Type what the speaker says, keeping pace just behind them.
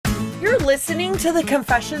listening to the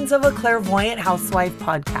Confessions of a Clairvoyant Housewife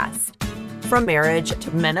podcast. From marriage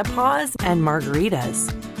to menopause and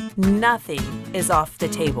margaritas, nothing is off the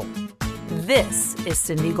table. This is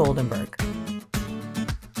Cindy Goldenberg.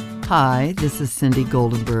 Hi, this is Cindy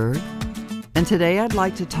Goldenberg, and today I'd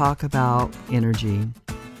like to talk about energy.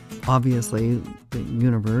 Obviously, the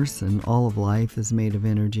universe and all of life is made of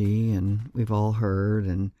energy, and we've all heard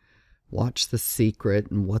and watched The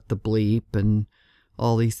Secret and What the Bleep and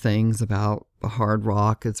all these things about the hard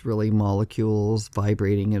rock. It's really molecules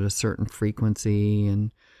vibrating at a certain frequency,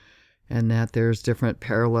 and that there's different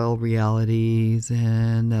parallel realities,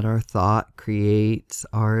 and that our thought creates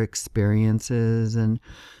our experiences, and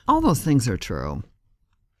all those things are true.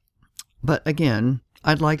 But again,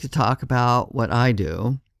 I'd like to talk about what I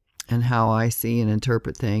do and how I see and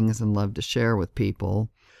interpret things and love to share with people.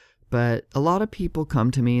 But a lot of people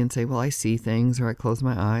come to me and say, well, I see things, or I close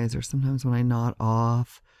my eyes, or sometimes when I nod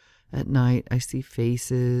off at night, I see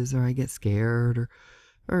faces, or I get scared,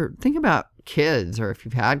 or think about kids, or if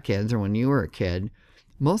you've had kids, or when you were a kid,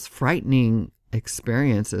 most frightening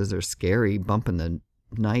experiences are scary, bump in the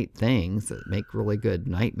night things that make really good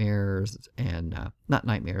nightmares, and not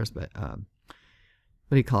nightmares, but what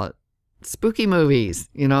do you call it? Spooky movies,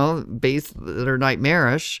 based that are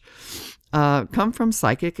nightmarish. Come from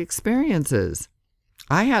psychic experiences.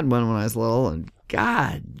 I had one when I was little, and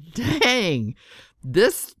god dang,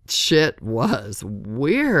 this shit was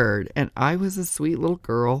weird. And I was a sweet little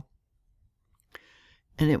girl.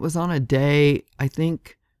 And it was on a day, I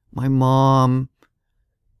think my mom,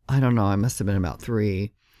 I don't know, I must have been about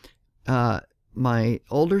 3. My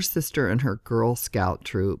older sister and her Girl Scout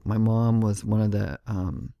troop, my mom was one of the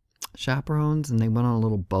chaperones, and they went on a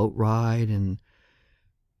little boat ride in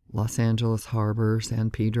Los Angeles Harbor, San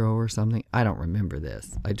Pedro or something. I don't remember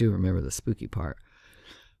this. I do remember the spooky part.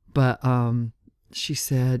 But she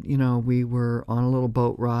said, we were on a little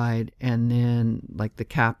boat ride, and then like the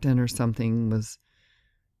captain or something was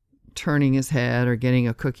turning his head or getting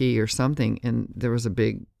a cookie or something, and there was a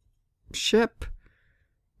big ship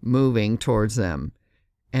moving towards them.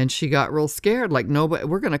 And she got real scared, like, nobody,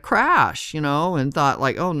 we're going to crash, and thought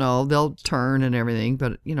like, oh no, they'll turn and everything.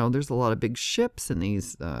 But, there's a lot of big ships in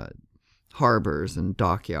these harbors and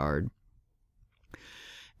dockyard.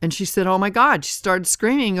 And she said, oh my God, she started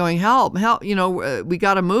screaming, going, help, help, we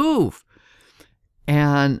got to move.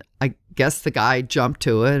 And I guess the guy jumped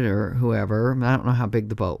to it, or whoever. I don't know how big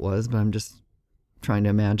the boat was, but I'm just trying to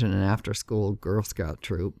imagine an after school Girl Scout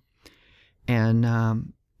troop.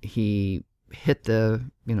 And he hit the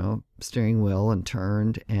steering wheel and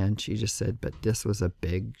turned, and she just said, but this was a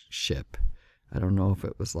big ship. I don't know if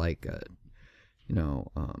it was like a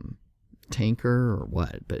tanker or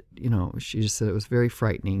what, but she just said it was very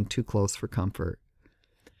frightening, too close for comfort.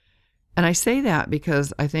 And I say that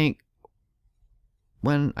because I think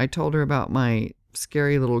when I told her about my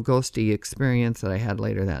scary little ghosty experience that I had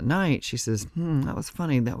later that night, she says, that was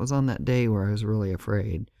funny, that was on that day where I was really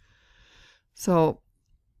afraid. So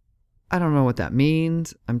I don't know what that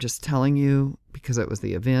means. I'm just telling you because it was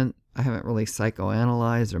the event. I haven't really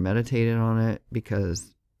psychoanalyzed or meditated on it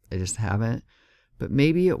because I just haven't. But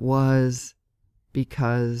maybe it was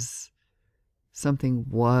because something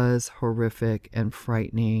was horrific and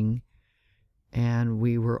frightening, and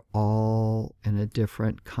we were all in a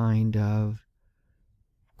different kind of,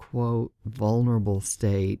 quote, vulnerable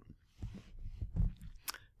state.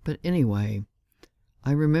 But anyway,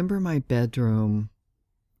 I remember my bedroom.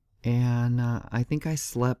 And I think I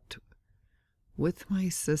slept with my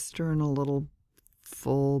sister in a little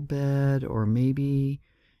full bed, or maybe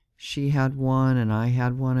she had one and I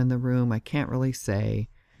had one in the room. I can't really say.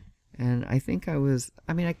 And I think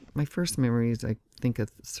my first memories, I think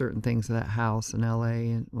of certain things of that house in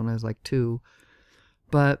LA and when I was like 2.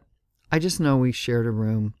 But I just know we shared a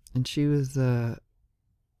room, and she was a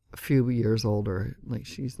few years older. Like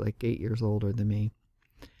she's like 8 years older than me.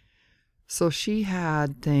 So she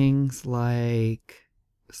had things like,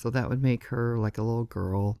 so that would make her like a little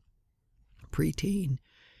girl, preteen.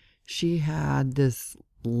 She had this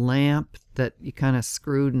lamp that you kind of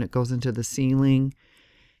screwed and it goes into the ceiling.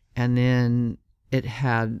 And then it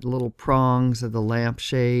had little prongs of the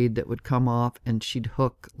lampshade that would come off, and she'd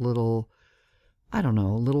hook little,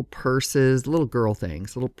 little purses, little girl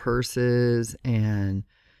things, little purses and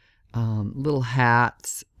little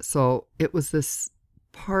hats. So it was this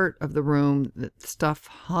part of the room that stuff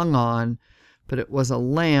hung on, but it was a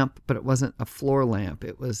lamp, but it wasn't a floor lamp.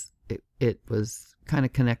 It was kind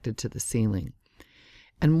of connected to the ceiling.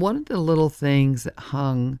 And one of the little things that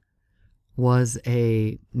hung was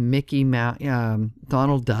a Mickey Mouse,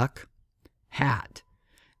 Donald Duck hat.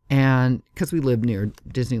 And because we lived near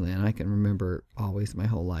Disneyland, I can remember always my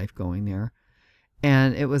whole life going there.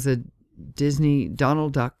 And it was a Disney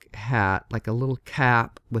Donald Duck hat, like a little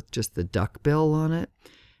cap with just the duck bill on it.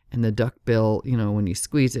 And the duck bill, you know, when you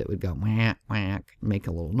squeeze it, would go whack, whack, make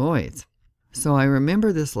a little noise. So I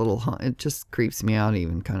remember this little, it just creeps me out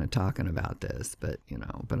even kind of talking about this, but, you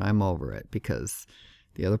know, but I'm over it because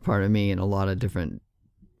the other part of me and a lot of different,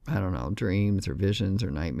 I don't know, dreams or visions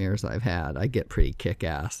or nightmares I've had, I get pretty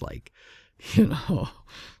kick-ass, like, you know,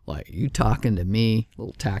 like you talking to me,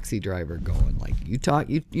 little taxi driver going, like, you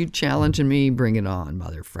challenging me, bring it on,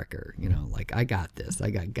 mother fricker. You know, like, I got this. I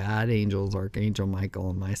got God, angels, Archangel Michael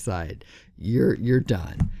on my side. You're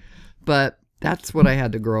done. But that's what I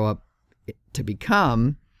had to grow up to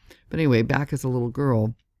become. But anyway, back as a little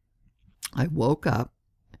girl, I woke up,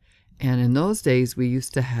 and in those days we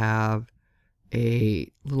used to have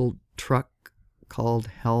a little truck called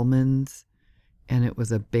Hellman's, and it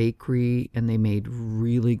was a bakery, and they made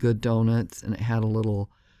really good donuts, and it had a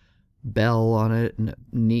little bell on it and a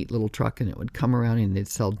neat little truck, and it would come around and they'd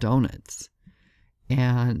sell donuts.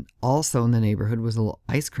 And also in the neighborhood was a little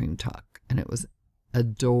ice cream truck, and it was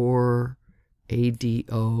Adore,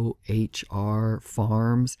 ADOHR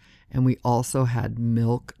Farms, and we also had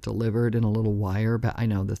milk delivered in a little wire, but I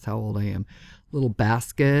know that's how old I am, little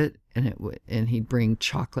basket, and he'd bring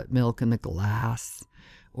chocolate milk in the glass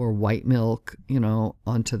or white milk, you know,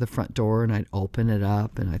 onto the front door, and I'd open it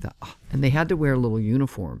up, and I thought, oh, and they had to wear little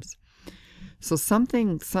uniforms. So some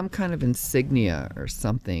kind of insignia or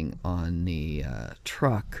something on the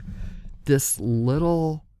truck, this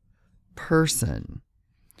little person,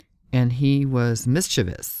 and he was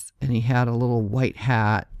mischievous, and he had a little white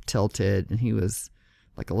hat tilted, and he was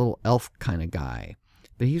like a little elf kind of guy,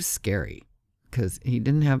 but he was scary because he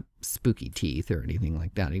didn't have spooky teeth or anything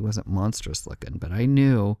like that. He wasn't monstrous looking, but I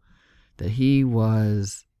knew that he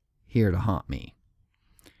was here to haunt me.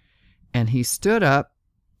 And he stood up,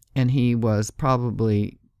 and he was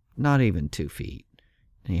probably not even 2 feet.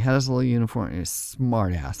 And he had his little uniform, and he was a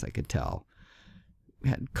smart ass, I could tell.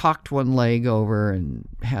 Had cocked one leg over and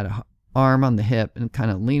had an arm on the hip and kind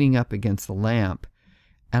of leaning up against the lamp.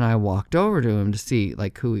 And I walked over to him to see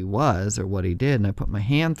like who he was or what he did, and I put my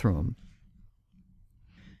hand through him.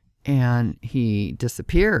 And he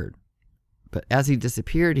disappeared. But as he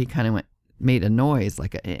disappeared, he kind of made a noise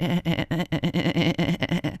like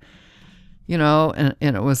a, you know, and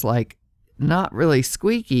it was like not really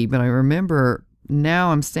squeaky, but I remember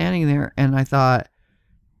now I'm standing there and I thought,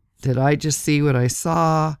 did I just see what I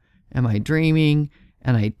saw? Am I dreaming?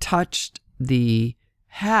 And I touched the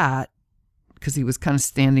hat because he was kind of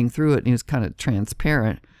standing through it and he was kind of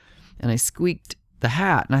transparent. And I squeaked the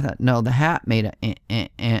hat, and I thought, no, the hat made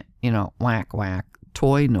a, you know, whack, whack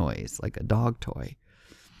toy noise, like a dog toy.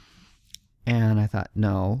 And I thought,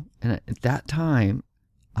 no. And at that time,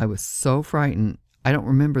 I was so frightened. I don't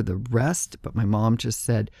remember the rest, but my mom just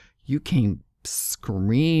said, you came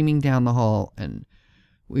screaming down the hall, and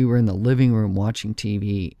we were in the living room watching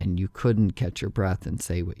TV, and you couldn't catch your breath and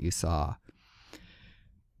say what you saw.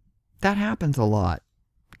 That happens a lot.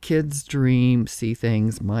 Kids dream, see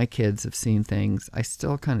things. My kids have seen things. I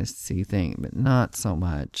still kind of see things, but not so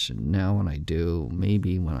much. And now when I do,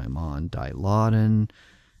 maybe when I'm on Dilaudid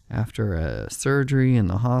after a surgery in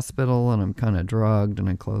the hospital and I'm kind of drugged and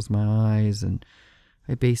I close my eyes and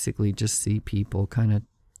I basically just see people kind of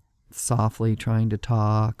softly trying to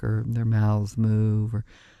talk or their mouths move or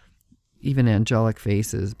even angelic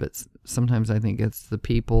faces. But sometimes I think it's the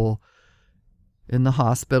people in the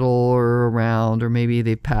hospital or around, or maybe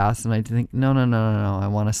they pass and I think, no, I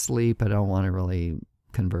want to sleep. I don't want to really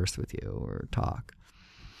converse with you or talk.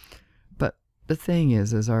 But the thing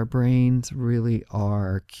is our brains really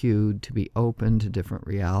are cued to be open to different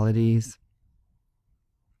realities.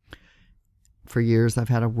 For years, I've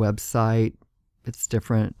had a website. It's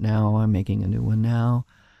different now. I'm making a new one now.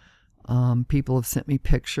 People have sent me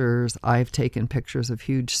pictures. I've taken pictures of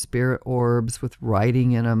huge spirit orbs with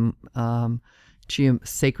writing in them.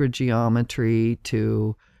 Sacred geometry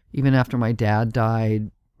to, even after my dad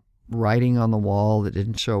died, writing on the wall that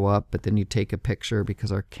didn't show up, but then you take a picture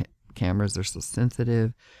because our cameras are so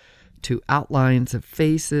sensitive, to outlines of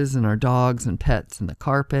faces and our dogs and pets in the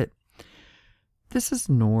carpet. This is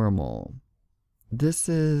normal. This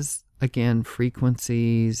is, again,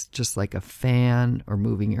 frequencies, just like a fan or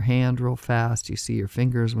moving your hand real fast. You see your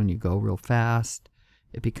fingers when you go real fast.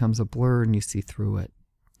 It becomes a blur and you see through it.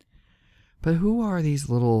 But who are these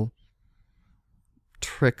little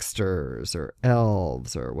tricksters or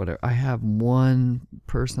elves or whatever? I have one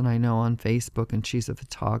person I know on Facebook, and she's a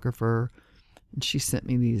photographer, and she sent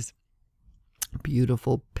me these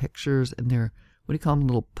beautiful pictures, and they're what do you call them,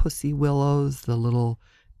 little pussy willows, the little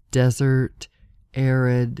desert,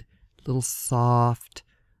 arid, little soft,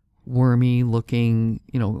 wormy looking,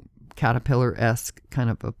 caterpillar-esque kind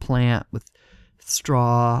of a plant with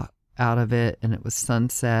straw out of it, and it was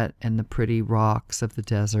sunset and the pretty rocks of the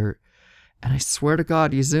desert. And I swear to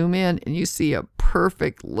God, you zoom in and you see a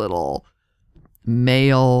perfect little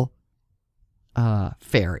male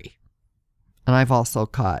fairy. And I've also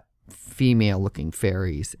caught female-looking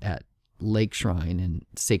fairies at Lake Shrine and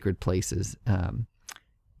sacred places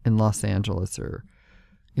in Los Angeles, or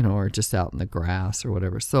just out in the grass or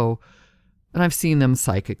whatever. So, and I've seen them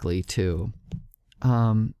psychically too.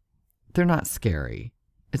 They're not scary.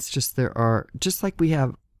 It's just just like we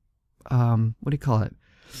have, what do you call it?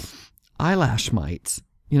 Eyelash mites.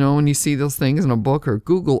 When you see those things in a book, or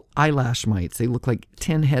Google eyelash mites, they look like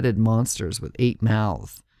 10-headed monsters with 8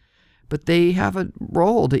 mouths. But they have a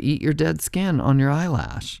role to eat your dead skin on your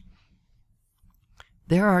eyelash.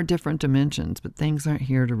 There are different dimensions, but things aren't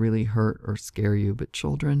here to really hurt or scare you. But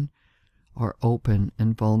children are open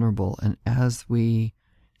and vulnerable. And as we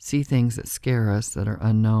see things that scare us, that are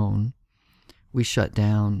unknown, we shut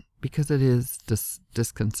down, because it is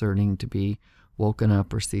disconcerting to be woken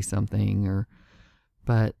up or see something.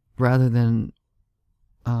 But rather than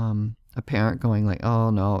a parent going like, oh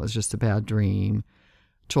no, it was just a bad dream.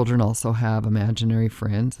 Children also have imaginary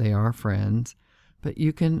friends. They are friends. But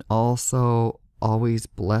you can also always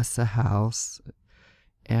bless a house,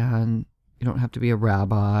 and you don't have to be a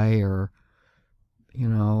rabbi or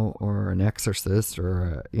an exorcist,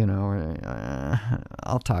 or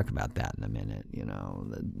I'll talk about that in a minute,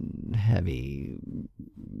 the heavy,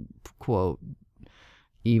 quote,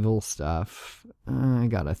 evil stuff. I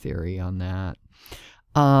got a theory on that.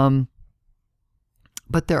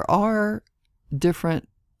 But there are different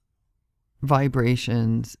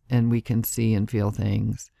vibrations, and we can see and feel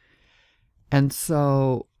things. And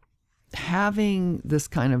so having this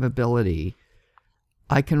kind of ability,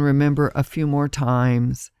 I can remember a few more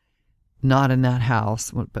times, not in that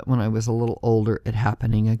house, but when I was a little older, it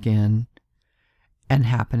happening again and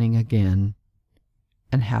happening again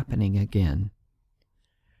and happening again.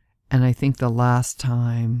 And I think the last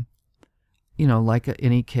time, like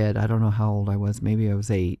any kid, I don't know how old I was, maybe I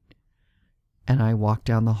was 8, and I walked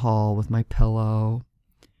down the hall with my pillow,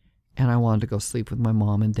 and I wanted to go sleep with my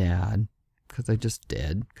mom and dad, because I just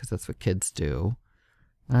did, because that's what kids do.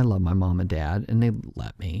 And I love my mom and dad, and they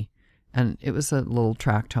let me. And it was a little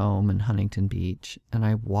tract home in Huntington Beach, and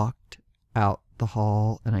I walked out the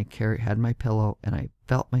hall, and I had my pillow, and I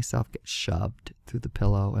felt myself get shoved through the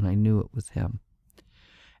pillow, and I knew it was him.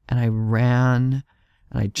 And I ran,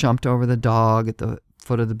 and I jumped over the dog at the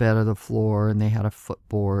foot of the bed of the floor, and they had a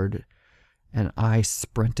footboard, and I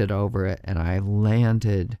sprinted over it, and I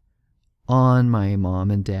landed on my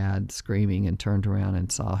mom and dad screaming, and turned around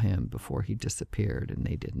and saw him before he disappeared, and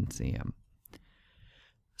they didn't see him.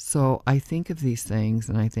 So I think of these things,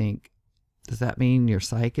 and I think, does that mean you're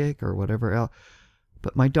psychic or whatever else?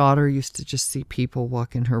 But my daughter used to just see people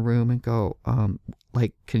walk in her room and go,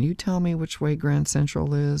 can you tell me which way Grand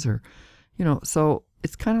Central is? Or, so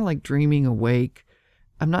it's kind of like dreaming awake.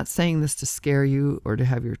 I'm not saying this to scare you or to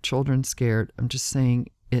have your children scared. I'm just saying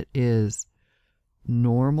it is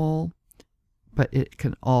normal, but it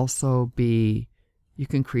can also be, you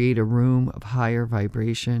can create a room of higher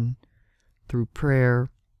vibration through prayer,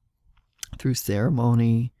 through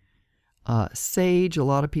ceremony. Sage, a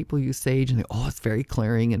lot of people use sage and they, it's very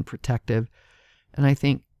clearing and protective. And I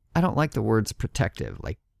think, I don't like the words protective,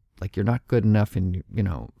 like you're not good enough and,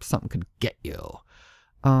 something could get you.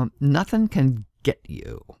 Nothing can get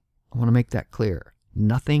you. I want to make that clear.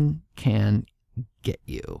 Nothing can get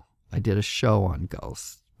you. I did a show on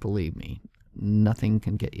ghosts. Believe me, nothing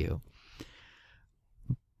can get you.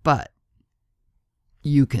 But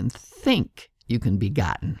you can think you can be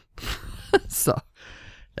gotten. So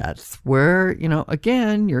that's where,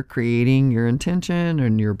 again, you're creating your intention,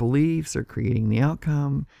 and your beliefs are creating the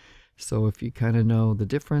outcome. So if you kind of know the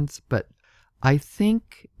difference, but I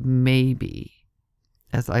think maybe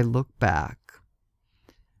as I look back,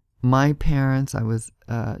 my parents, I was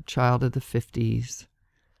a child of the 50s.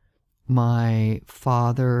 My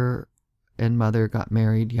father and mother got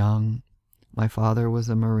married young. My father was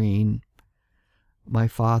a Marine. My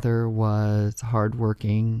father was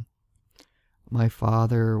hardworking. My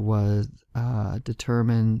father was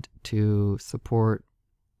determined to support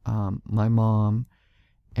my mom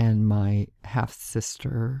and my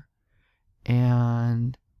half-sister.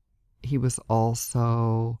 And he was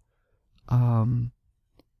also, the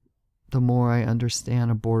more I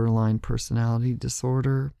understand, a borderline personality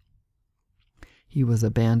disorder. He was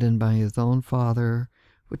abandoned by his own father,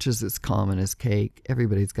 which is as common as cake.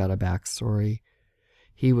 Everybody's got a backstory.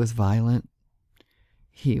 He was violent.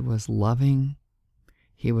 He was loving.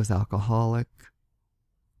 He was alcoholic.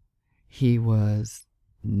 He was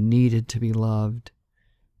needed to be loved.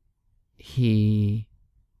 He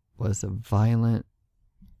was a violent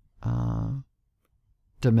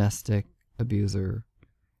domestic abuser.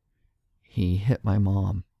 He hit my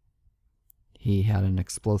mom. He had an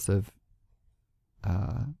explosive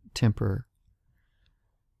temper.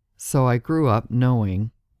 So I grew up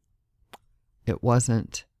knowing it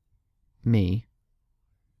wasn't me.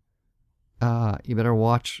 You better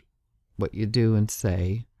watch what you do and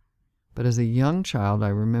say. But as a young child, I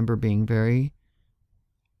remember being very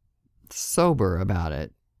sober about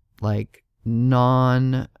it, like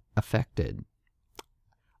non-affected.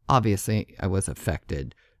 Obviously, I was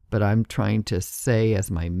affected, but I'm trying to say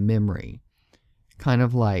as my memory, kind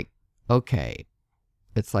of like, okay,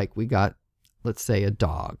 it's like we got, let's say, a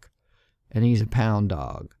dog, and he's a pound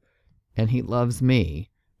dog, and he loves me,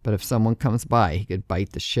 but if someone comes by, he could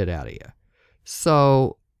bite the shit out of you.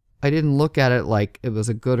 So I didn't look at it like it was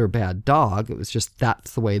a good or bad dog. It was just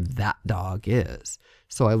that's the way that dog is.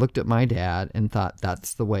 So I looked at my dad and thought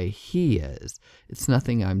that's the way he is. It's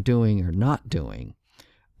nothing I'm doing or not doing,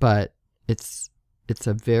 but it's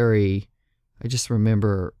a very, I just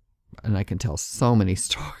remember, and I can tell so many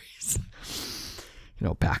stories. You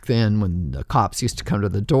know, back then when the cops used to come to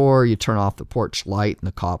the door, you turn off the porch light and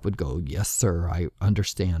the cop would go, "Yes, sir, I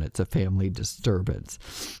understand. It's a family disturbance."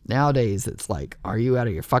 Nowadays, it's like, "Are you out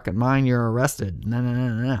of your fucking mind? You're arrested."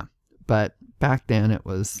 No. But back then it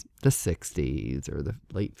was the 60s or the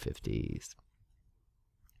late 50s.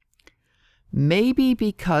 Maybe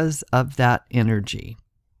because of that energy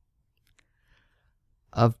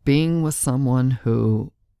of being with someone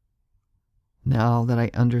who, now that I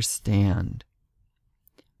understand,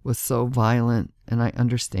 was so violent, and I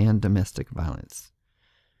understand domestic violence.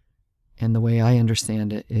 And the way I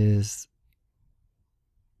understand it is,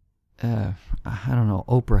 I don't know,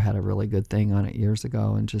 Oprah had a really good thing on it years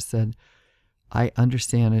ago and just said, I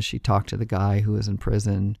understand, as she talked to the guy who was in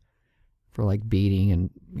prison for like beating and,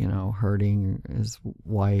 you know, hurting his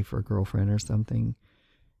wife or girlfriend or something.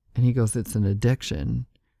 And he goes, it's an addiction.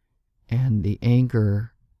 And the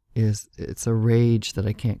anger it's a rage that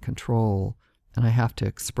I can't control. And I have to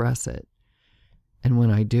express it. And when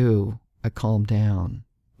I do, I calm down.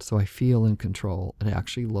 So I feel in control. It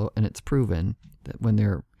actually and it's proven that when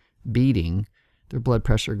they're beating, their blood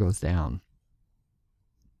pressure goes down.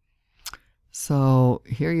 So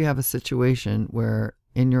here you have a situation where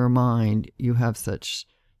in your mind you have such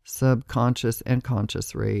subconscious and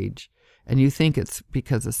conscious rage, and you think it's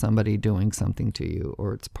because of somebody doing something to you,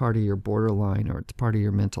 or it's part of your borderline, or it's part of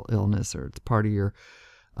your mental illness, or it's part of your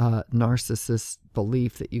narcissist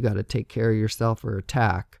belief that you got to take care of yourself or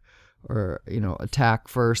attack, or, you know, attack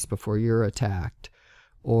first before you're attacked,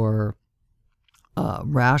 or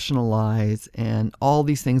rationalize, and all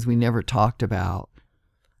these things we never talked about.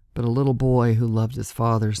 But a little boy who loved his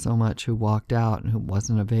father so much, who walked out and who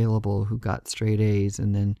wasn't available, who got straight A's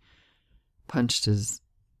and then punched his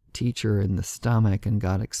teacher in the stomach and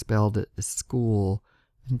got expelled at his school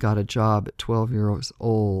and got a job at 12 years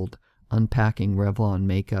old unpacking Revlon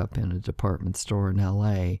makeup in a department store in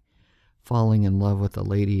LA, falling in love with a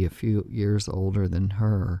lady a few years older than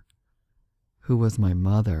her, who was my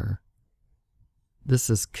mother. This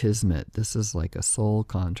is kismet. This is like a soul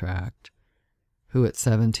contract. Who at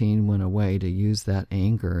 17 went away to use that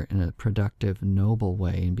anger in a productive, noble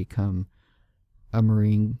way and become a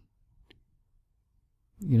Marine,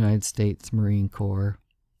 United States Marine Corps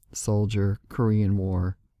soldier, Korean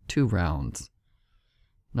War, 2 rounds.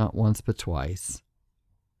 Not once but twice.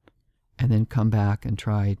 And then come back and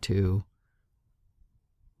try to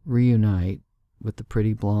reunite with the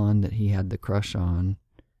pretty blonde that he had the crush on,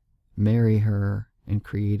 marry her, and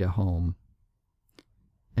create a home.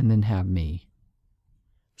 And then have me.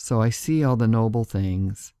 So I see all the noble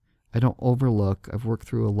things. I don't overlook. I've worked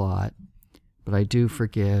through a lot. But I do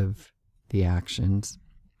forgive the actions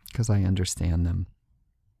because I understand them.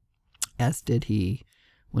 As did he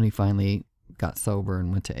when he finally got sober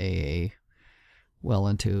and went to AA well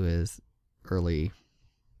into his early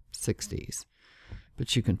 60s.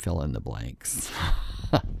 But you can fill in the blanks.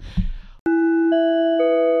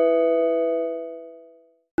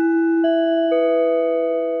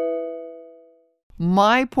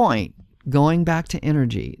 My point, going back to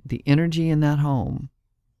energy, the energy in that home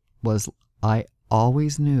was I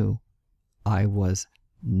always knew I was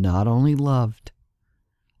not only loved,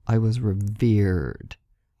 I was revered,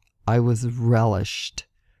 I was relished,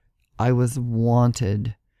 I was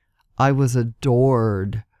wanted, I was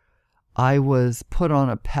adored, I was put on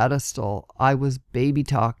a pedestal. I was baby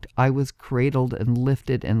talked. I was cradled and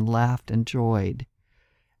lifted and laughed and joyed.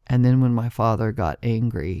 And then when my father got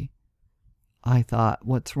angry, I thought,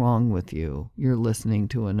 what's wrong with you? You're listening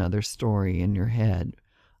to another story in your head.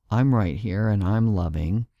 I'm right here and I'm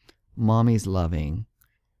loving. Mommy's loving.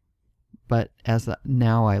 But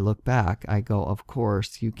now I look back, I go, of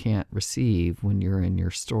course, you can't receive when you're in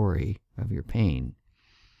your story of your pain.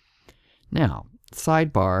 Now,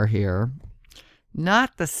 sidebar here.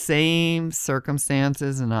 Not the same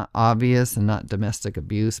circumstances and not obvious and not domestic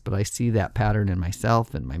abuse, but I see that pattern in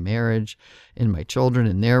myself, in my marriage, in my children,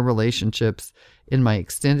 in their relationships, in my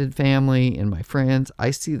extended family, in my friends.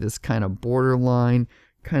 I see this kind of borderline,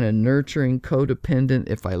 kind of nurturing, codependent,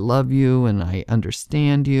 if I love you and I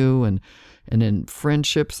understand you, and in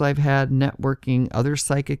friendships I've had, networking, other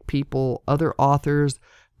psychic people, other authors.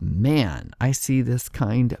 Man, I see this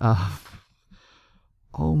kind of,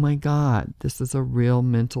 oh my God, this is a real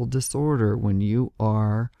mental disorder when you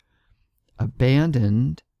are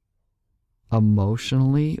abandoned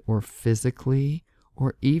emotionally or physically,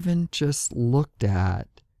 or even just looked at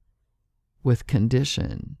with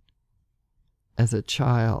condition as a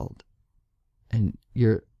child, and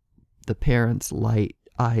the parents'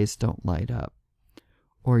 eyes don't light up,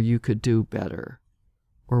 or you could do better,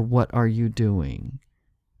 or what are you doing,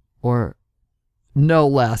 or no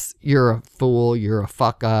less, you're a fool, you're a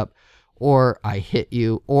fuck up, or I hit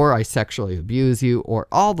you, or I sexually abuse you, or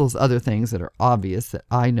all those other things that are obvious that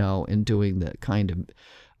I know in doing the kind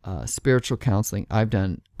of spiritual counseling I've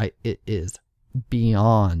done. It is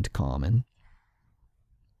beyond common.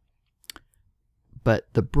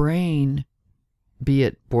 But the brain, be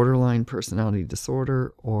it borderline personality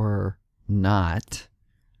disorder or not,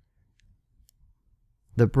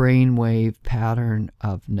 the brainwave pattern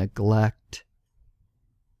of neglect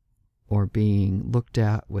or being looked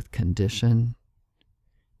at with condition.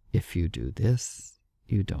 If you do this,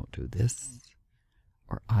 you don't do this,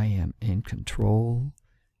 or I am in control,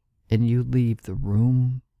 and you leave the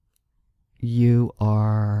room, you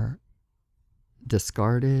are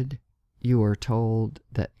discarded, you are told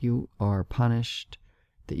that you are punished,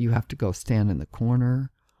 that you have to go stand in the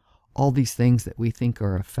corner. All these things that we think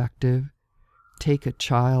are effective. Take a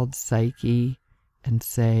child's psyche and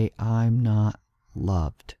say, I'm not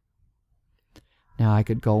loved. Now, I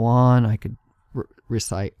could go on, I could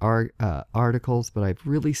recite articles, but I've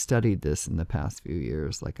really studied this in the past few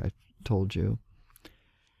years, like I told you.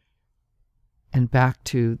 And back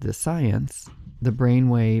to the science, the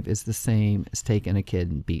brainwave is the same as taking a kid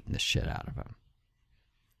and beating the shit out of him.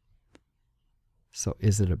 So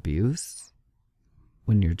is it abuse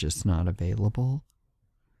when you're just not available?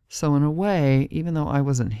 So in a way, even though I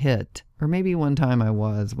wasn't hit, or maybe one time I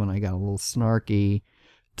was when I got a little snarky,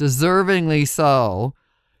 deservingly so,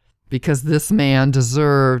 because this man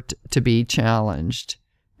deserved to be challenged.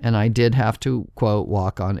 And I did have to, quote,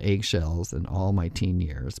 walk on eggshells in all my teen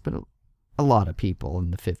years. But a lot of people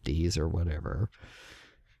in the 50s or whatever,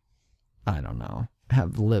 I don't know,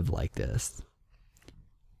 have lived like this.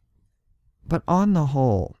 But on the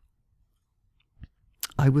whole,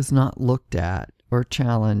 I was not looked at or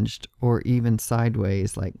challenged or even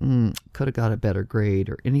sideways like, could have got a better grade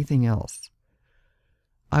or anything else.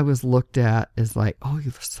 I was looked at as like, oh, you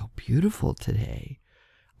look so beautiful today.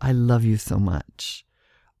 I love you so much.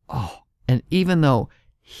 Oh, and even though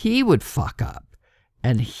he would fuck up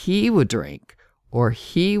and he would drink or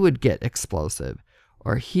he would get explosive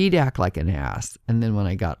or he'd act like an ass. And then when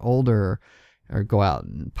I got older or go out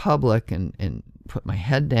in public and put my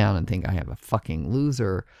head down and think I have a fucking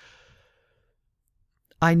loser,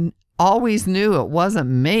 I always knew it wasn't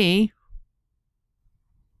me.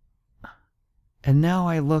 And now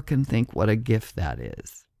I look and think what a gift that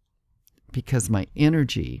is, because my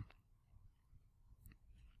energy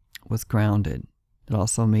was grounded. It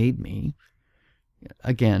also made me,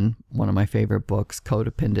 again, one of my favorite books,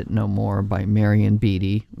 Codependent No More by Marion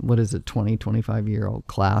Beatty. What is it, 25-year-old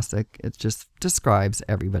classic? It just describes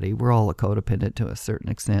everybody. We're all a codependent to a certain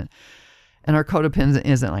extent. And our codependent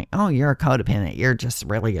isn't like, oh, you're a codependent, you're just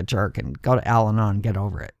really a jerk, and go to Al-Anon and get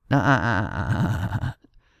over it.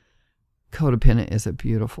 Codependent is a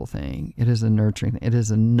beautiful thing. It is a nurturing thing. It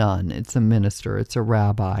is a nun. It's a minister. It's a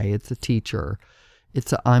rabbi. It's a teacher.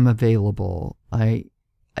 It's a I'm available.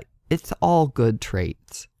 It's all good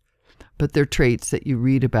traits. But they're traits that you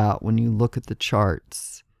read about when you look at the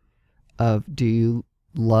charts of, do you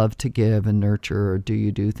love to give and nurture, or do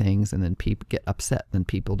you do things and then people get upset and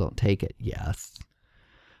people don't take it? Yes.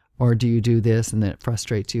 Or do you do this and then it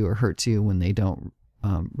frustrates you or hurts you when they don't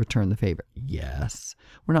return the favor? Yes.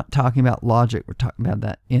 We're not talking about logic. We're talking about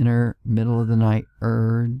that inner middle of the night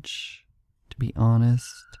urge, to be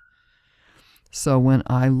honest. So when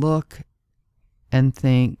I look and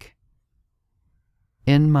think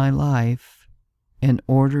in my life, in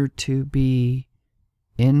order to be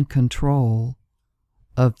in control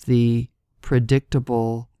of the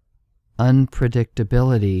predictable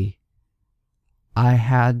unpredictability, I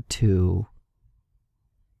had to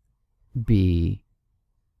be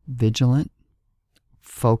vigilant,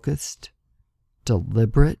 focused,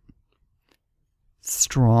 deliberate,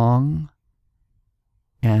 strong,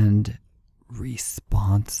 and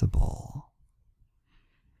responsible.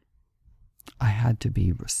 I had to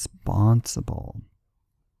be responsible.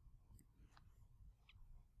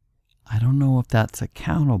 I don't know if that's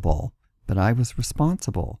accountable, but I was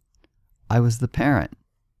responsible. I was the parent.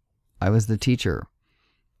 I was the teacher.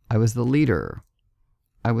 I was the leader.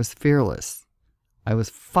 I was fearless. I was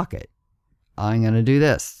fuck it. I'm going to do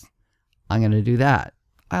this. I'm going to do that.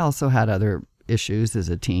 I also had other issues as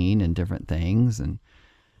a teen and different things and,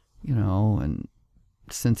 and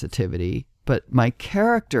sensitivity. But my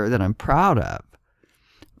character that I'm proud of,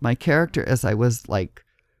 my character as I was like,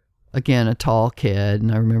 again, a tall kid,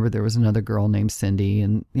 and I remember there was another girl named Cindy,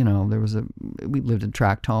 and, we lived in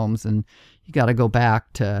tract homes, and you got to go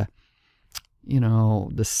back to,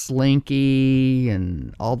 the Slinky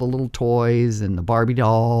and all the little toys and the Barbie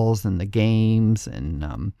dolls and the games,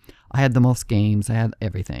 and I had the most games. I had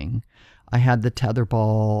everything. I had the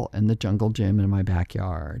tetherball and the jungle gym in my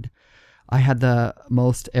backyard. I had the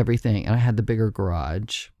most everything, and I had the bigger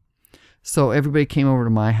garage. So everybody came over to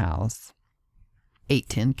my house,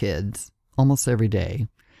 8-10 kids, almost every day.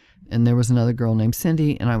 And there was another girl named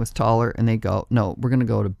Cindy, and I was taller, and they go, no, we're going to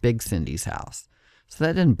go to Big Cindy's house. So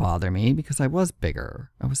that didn't bother me because I was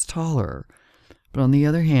bigger. I was taller. But on the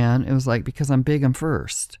other hand, it was like, because I'm big, I'm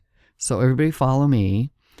first. So everybody follow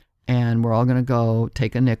me, and we're all going to go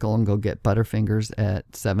take a nickel and go get Butterfingers at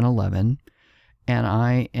 7-Eleven, and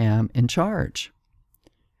I am in charge.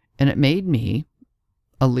 And it made me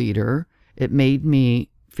a leader. It made me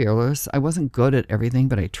fearless. I wasn't good at everything,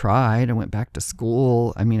 but I tried. I went back to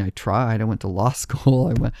school. I tried. I went to law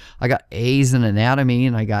school. I got A's in anatomy,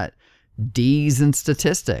 and I got D's in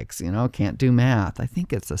statistics. Can't do math. I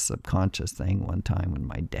think it's a subconscious thing. One time when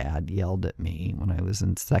my dad yelled at me when I was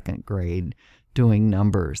in second grade doing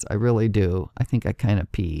numbers, I really do. I think I kind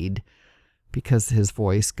of peed because his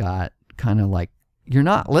voice got kind of like, you're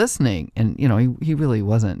not listening. And, he really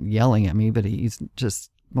wasn't yelling at me, but he's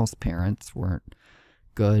just, most parents weren't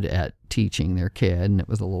good at teaching their kid, and it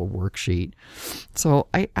was a little worksheet. So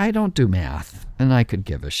I don't do math, and I could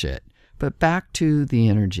give a shit. But back to the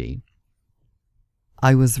energy.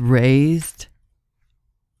 I was raised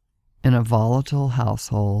in a volatile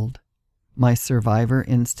household. My survivor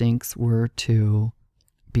instincts were to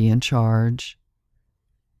be in charge.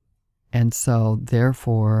 And so,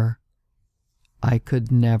 therefore, I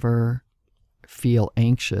could never feel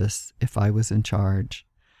anxious if I was in charge.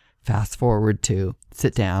 Fast forward to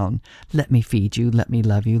sit down, let me feed you, let me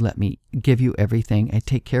love you, let me give you everything. I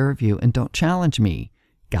take care of you, and don't challenge me.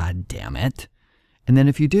 God damn it. And then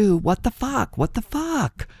if you do, what the fuck? What the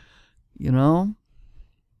fuck?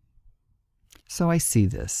 So I see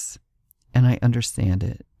this, and I understand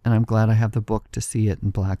it, and I'm glad I have the book to see it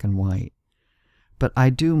in black and white. But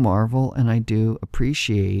I do marvel, and I do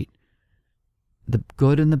appreciate the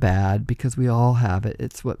good and the bad, because we all have it.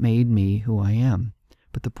 It's what made me who I am.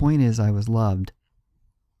 But the point is, I was loved.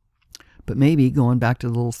 But maybe, going back to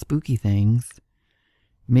the little spooky things,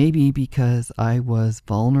 maybe because I was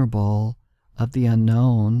vulnerable of the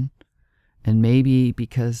unknown, and maybe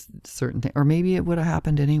because certain things, or maybe it would have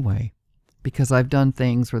happened anyway, because I've done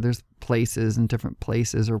things where there's places and different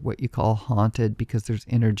places, or what you call haunted, because there's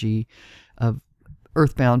energy of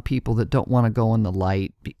earthbound people that don't want to go in the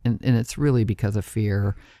light, and it's really because of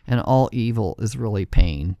fear, and all evil is really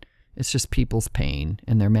pain. It's just people's pain,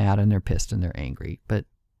 and they're mad, and they're pissed, and they're angry. But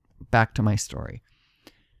back to my story.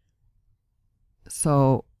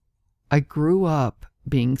 So I grew up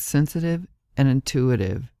being sensitive and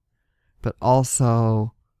intuitive, but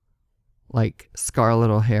also like Scarlett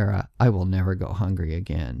O'Hara, I will never go hungry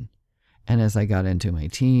again. And as I got into my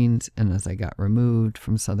teens, and as I got removed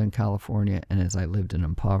from Southern California, and as I lived an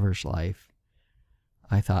impoverished life,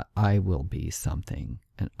 I thought, I will be something,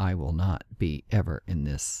 and I will not be ever in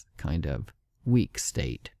this kind of weak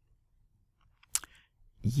state.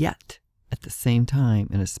 Yet, at the same time,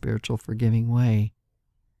 in a spiritual, forgiving way,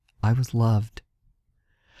 I was loved.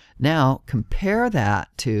 Now, compare that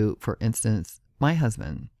to, for instance, my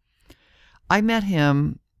husband. I met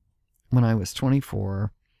him when I was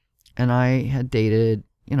 24, And I had dated,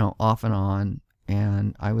 off and on,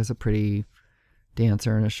 and I was a pretty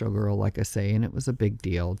dancer and a showgirl, like I say, and it was a big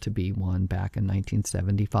deal to be one back in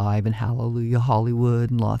 1975 in Hallelujah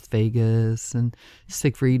Hollywood and Las Vegas and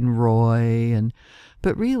Siegfried and Roy.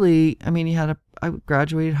 But really, I mean, I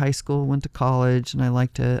graduated high school, went to college, and I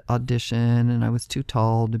liked to audition, and I was too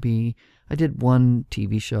tall to be. I did one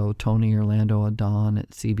TV show, Tony Orlando at Dawn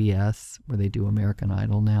at CBS, where they do American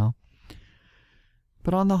Idol now.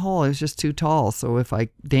 But on the whole, I was just too tall. So if I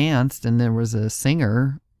danced and there was a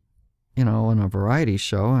singer, in a variety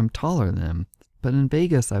show, I'm taller than them. But in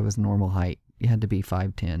Vegas, I was normal height. You had to be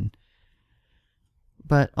 5'10".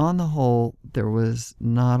 But on the whole, there was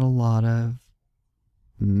not a lot of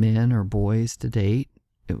men or boys to date.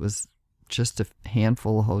 It was just a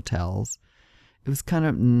handful of hotels. It was kind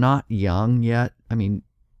of not young yet. I mean,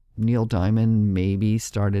 Neil Diamond maybe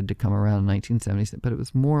started to come around in 1970s, but it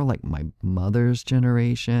was more like my mother's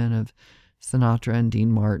generation of Sinatra and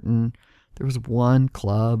Dean Martin. There was one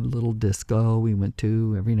club, little disco we went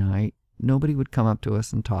to every night. Nobody would come up to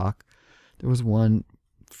us and talk. There was one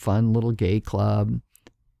fun little gay club,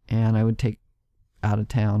 and I would take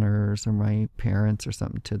out-of-towners or my parents or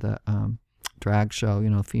something to the drag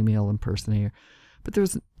show, female impersonator. But there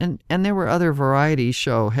was, and there were other variety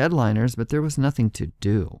show headliners, but there was nothing to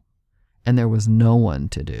do. And there was no one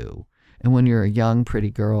to do. And when you're a young,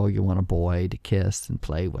 pretty girl, you want a boy to kiss and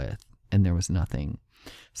play with, and there was nothing.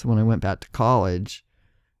 So when I went back to college,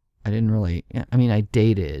 I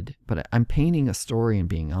dated, but I'm painting a story and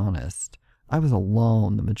being honest. I was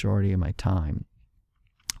alone the majority of my time.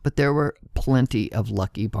 But there were plenty of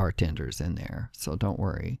lucky bartenders in there, so don't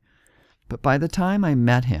worry. But by the time I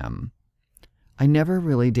met him, I never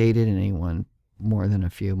really dated anyone more than a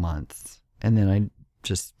few months. And then I'd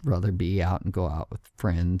just rather be out and go out with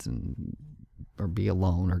friends or be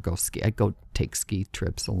alone or go ski. I'd go take ski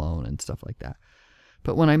trips alone and stuff like that.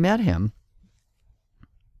 But when I met him,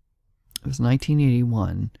 it was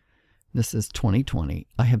 1981. This is 2020.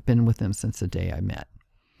 I have been with him since the day I met.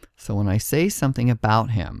 So when I say something about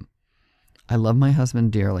him, I love my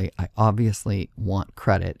husband dearly. I obviously want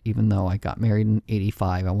credit. Even though I got married in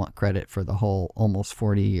 85, I want credit for the whole almost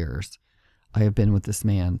 40 years. I have been with this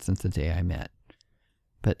man since the day I met.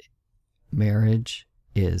 But marriage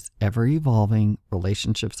is ever evolving.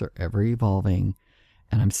 Relationships are ever evolving.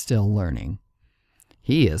 And I'm still learning.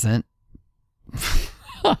 He isn't.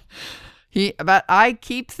 But I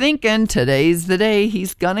keep thinking today's the day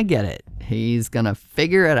he's going to get it. He's going to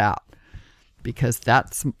figure it out. Because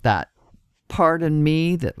that's that part in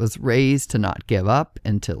me that was raised to not give up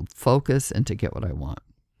and to focus and to get what I want.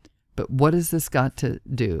 But what has this got to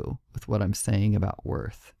do with what I'm saying about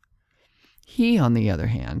worth? He, on the other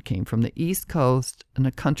hand, came from the East Coast and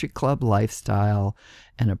a country club lifestyle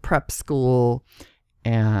and a prep school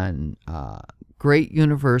and great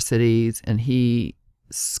universities, and he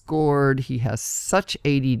has such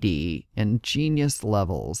ADD and genius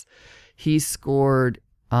levels. He scored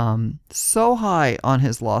so high on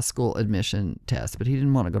his law school admission test, but he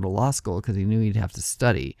didn't want to go to law school because he knew he'd have to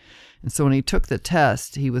study. And so when he took the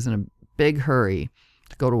test, he was in a big hurry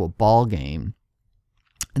to go to a ball game.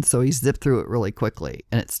 And so he zipped through it really quickly,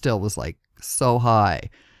 and it still was like so high.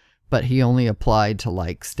 But he only applied to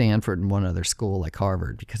like Stanford and one other school like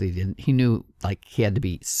Harvard because he knew like he had to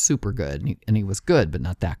be super good, and he was good, but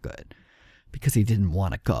not that good because he didn't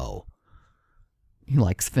want to go. He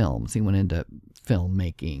likes films. He went into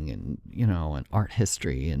filmmaking and, and art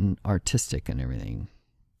history and artistic and everything.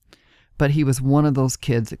 But he was one of those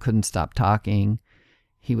kids that couldn't stop talking.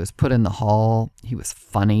 He was put in the hall. He was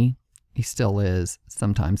funny. He still is.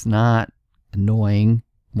 Sometimes not. Annoying.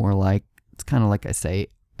 More like, it's kind of like I say,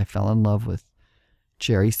 I fell in love with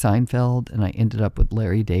Jerry Seinfeld and I ended up with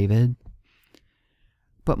Larry David.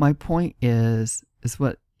 But my point is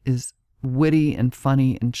what is witty and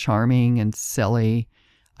funny and charming and silly.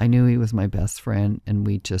 I knew he was my best friend, and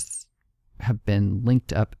we just have been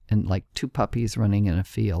linked up and like two puppies running in a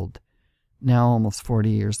field. Now, almost 40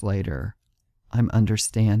 years later, I'm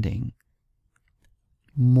understanding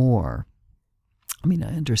more. I mean,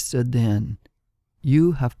 I understood then.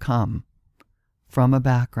 You have come from a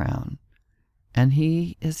background, and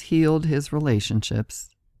he has healed his relationships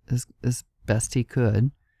as best he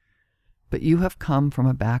could. But you have come from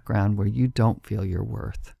a background where you don't feel your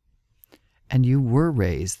worth. And you were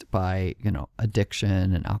raised by,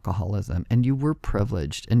 addiction and alcoholism, and you were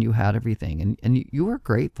privileged and you had everything, and you were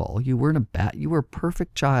grateful. You weren't you were a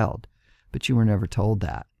perfect child, but you were never told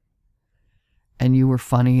that. And you were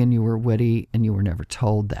funny and you were witty, and you were never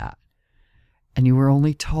told that. And you were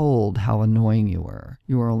only told how annoying you were.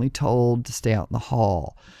 You were only told to stay out in the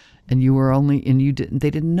hall and they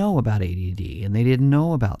didn't know about ADD, and they didn't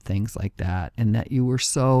know about things like that, and that you were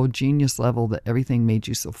so genius level that everything made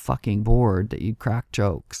you so fucking bored that you'd crack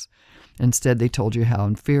jokes. Instead, they told you how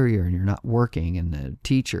inferior and you're not working, and the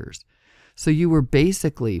teachers. So you were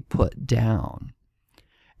basically put down.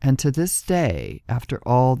 And to this day, after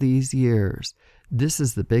all these years, this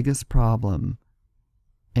is the biggest problem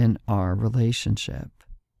in our relationship,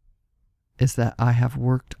 is that I have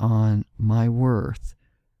worked on my worth,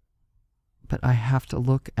 but I have to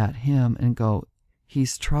look at him and go,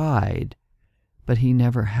 he's tried, but he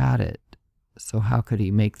never had it. So how could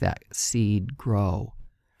he make that seed grow?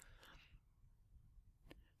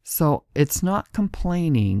 So it's not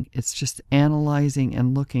complaining, it's just analyzing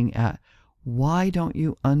and looking at, why don't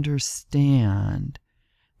you understand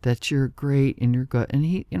that you're great and you're good? And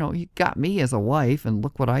he got me as a wife, and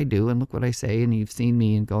look what I do and look what I say, and you've seen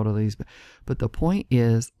me and go to these. But the point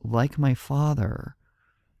is, like my father,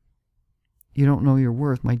 you don't know your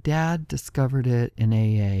worth. My dad discovered it in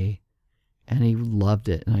AA, and he loved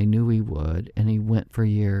it, and I knew he would, and he went for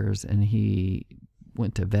years, and he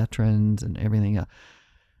went to veterans and everything else.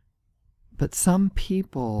 But some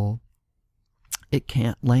people, it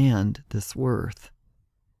can't land this worth.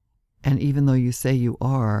 And even though you say you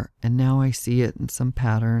are, and now I see it in some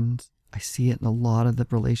patterns, I see it in a lot of the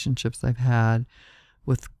relationships I've had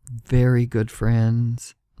with very good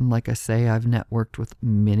friends. And like I say, I've networked with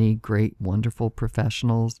many great, wonderful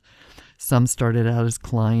professionals. Some started out as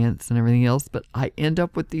clients and everything else, but I end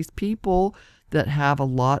up with these people that have a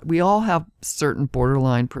lot. We all have certain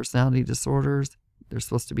borderline personality disorders. They're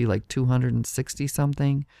supposed to be like 260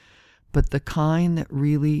 something, but the kind that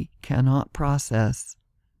really cannot process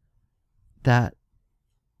that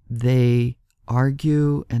they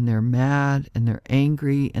argue and they're mad and they're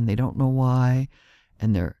angry and they don't know why,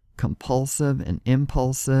 and they're compulsive and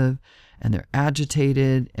impulsive, and they're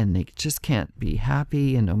agitated, and they just can't be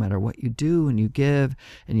happy, and no matter what you do and you give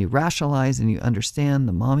and you rationalize and you understand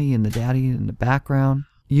the mommy and the daddy in the background,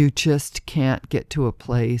 you just can't get to a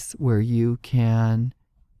place where you can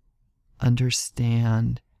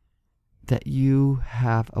understand that you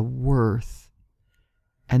have a worth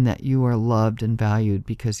and that you are loved and valued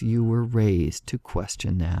because you were raised to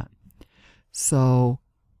question that. So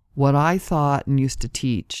what I thought and used to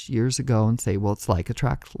teach years ago and say, well, it's like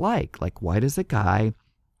attract like. Like, why does a guy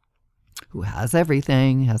who has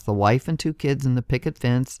everything, has the wife and 2 kids and the picket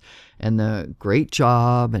fence and the great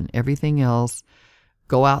job and everything else,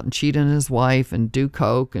 go out and cheat on his wife and do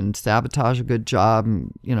coke and sabotage a good job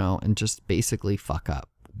and, and just basically fuck up?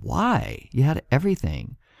 Why? You had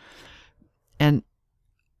everything. And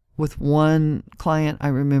with one client, I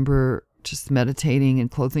remember just meditating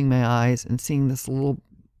and closing my eyes and seeing this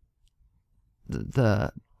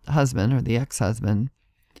the husband or the ex-husband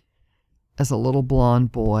as a little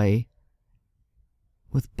blonde boy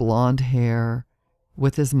with blonde hair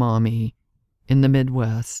with his mommy in the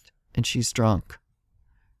Midwest, and she's drunk.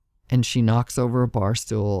 And she knocks over a bar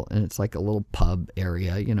stool, and it's like a little pub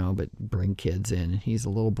area, but bring kids in. And he's a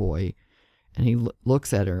little boy, and he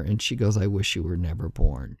looks at her, and she goes, I wish you were never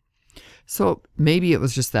born. So maybe it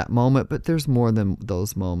was just that moment, but there's more than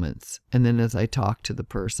those moments. And then as I talked to the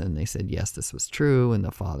person, they said, yes, this was true, and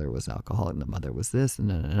the father was alcoholic, and the mother was this,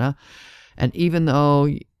 and And even though,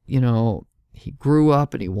 he grew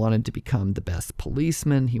up and he wanted to become the best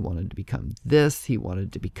policeman, he wanted to become this, he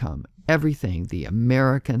wanted to become everything, the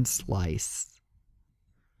American slice,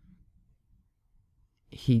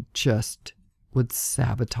 he just would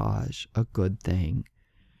sabotage a good thing.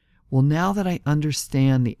 Well, now that I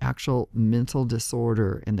understand the actual mental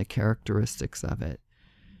disorder and the characteristics of it,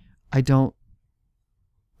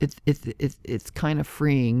 it's kind of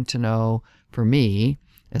freeing to know, for me,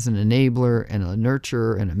 as an enabler and a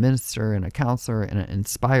nurturer and a minister and a counselor and an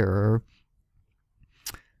inspirer,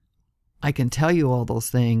 I can tell you all those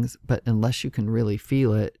things, but unless you can really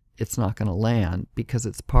feel it, it's not going to land, because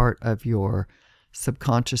it's part of your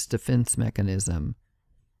subconscious defense mechanism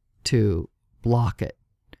to block it.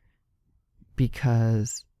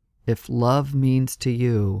 Because if love means to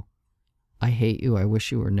you, I hate you, I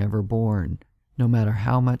wish you were never born, no matter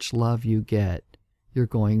how much love you get, you're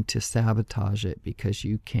going to sabotage it because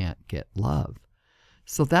you can't get love.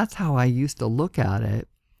 So that's how I used to look at it.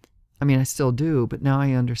 I mean, I still do, but now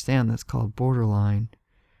I understand that's called borderline.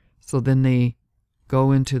 So then they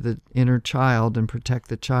go into the inner child and protect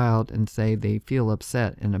the child and say they feel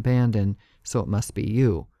upset and abandoned, so it must be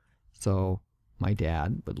you. So my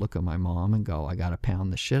dad would look at my mom and go, I got to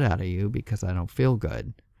pound the shit out of you because I don't feel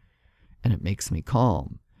good. And it makes me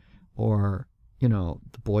calm. Or, the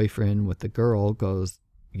boyfriend with the girl goes,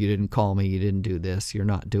 You didn't call me. You didn't do this. You're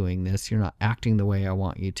not doing this. You're not acting the way I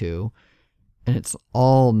want you to. And it's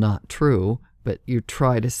all not true, but you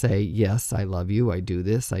try to say, yes, I love you. I do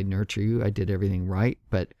this. I nurture you. I did everything right.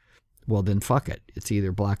 But, well, then fuck it. It's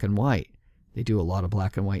either black and white. They do a lot of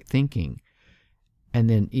black and white thinking. And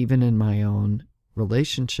then even in my own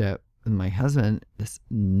relationship with my husband, this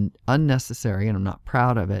unnecessary, and I'm not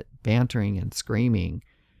proud of it, bantering and screaming,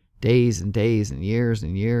 days and days and years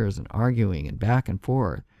and arguing and back and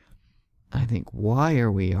forth. I think, why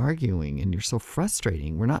are we arguing? And you're so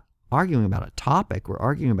frustrating. We're not arguing about a topic. We're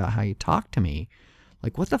arguing about how you talk to me.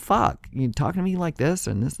 Like, what the fuck? You talking to me like this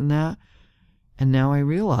and this and that? And now I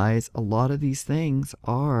realize a lot of these things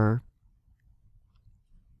are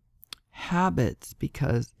habits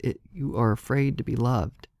because you are afraid to be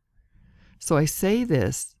loved. So I say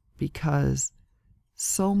this because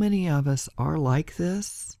so many of us are like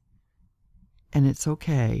this, and it's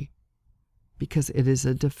okay because it is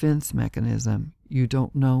a defense mechanism. You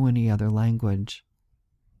don't know any other language.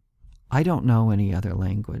 I don't know any other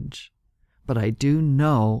language, but I do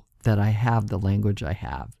know that I have the language I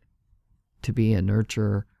have to be a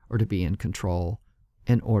nurturer or to be in control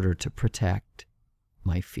in order to protect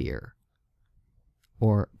my fear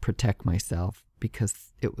or protect myself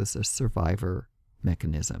because it was a survivor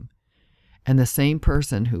mechanism. And the same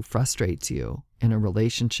person who frustrates you in a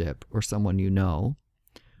relationship or someone you know,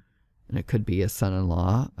 and it could be a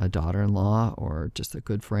son-in-law, a daughter-in-law, or just a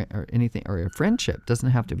good friend or anything, or a friendship, doesn't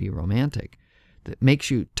have to be romantic, that makes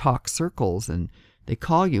you talk circles and they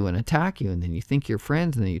call you and attack you and then you think you're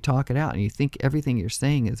friends and then you talk it out and you think everything you're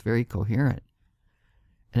saying is very coherent.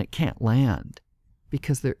 And it can't land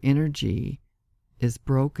because their energy is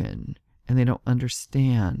broken and they don't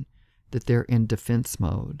understand that they're in defense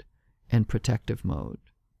mode and protective mode.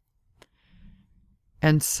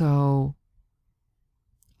 And so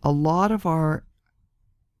a lot of our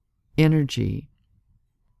energy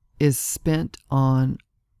is spent on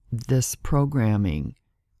this programming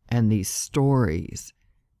and these stories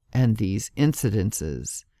and these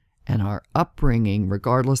incidences and our upbringing,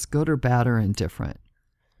 regardless good or bad or indifferent.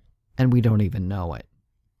 And we don't even know it.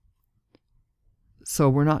 So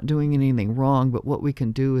we're not doing anything wrong, but what we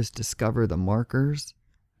can do is discover the markers.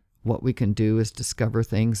 What we can do is discover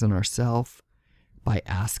things in ourselves by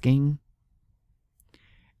asking.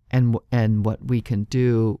 And what we can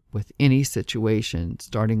do with any situation,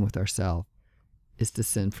 starting with ourselves, is to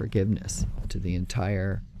send forgiveness to the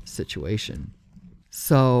entire situation.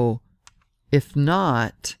 So, if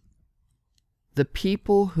not, the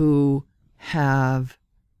people who have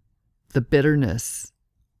the bitterness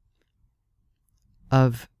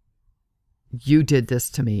of, you did this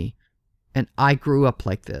to me, and I grew up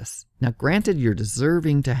like this. Now, granted, you're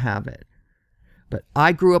deserving to have it, but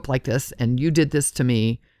I grew up like this, and you did this to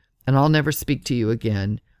me, and I'll never speak to you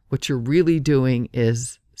again. What you're really doing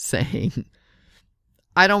is saying,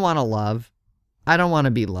 I don't want to love. I don't want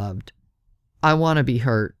to be loved. I want to be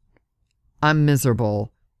hurt. I'm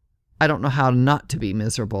miserable. I don't know how not to be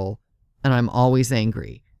miserable. And I'm always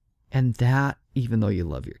angry. And that, even though you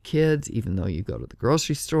love your kids, even though you go to the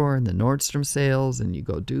grocery store and the Nordstrom sales and you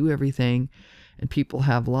go do everything and people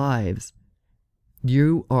have lives,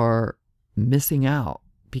 you are missing out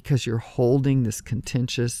because you're holding this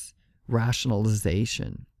contentious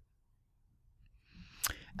rationalization.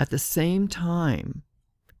 At the same time,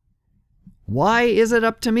 why is it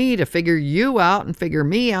up to me to figure you out and figure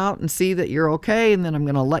me out and see that you're okay and then I'm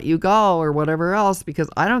going to let you go or whatever else because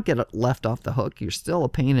I don't get left off the hook. You're still a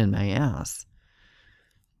pain in my ass.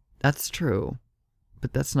 That's true,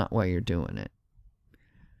 but that's not why you're doing it.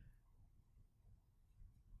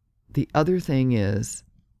 The other thing is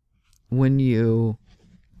when you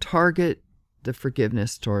target the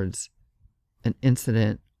forgiveness towards an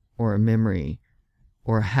incident or a memory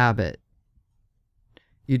or a habit,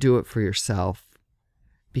 you do it for yourself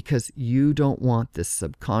because you don't want this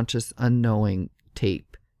subconscious, unknowing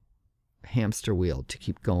tape hamster wheel to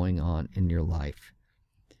keep going on in your life.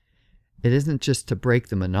 It isn't just to break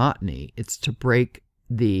the monotony, it's to break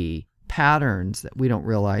the patterns that we don't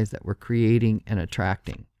realize that we're creating and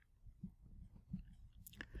attracting.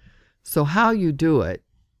 So how you do it,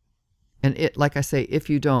 and it, like I say, if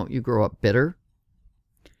you don't, you grow up bitter.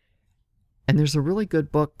 And there's a really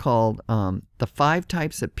good book called The 5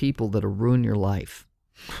 Types of People That'll Ruin Your Life.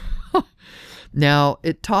 Now,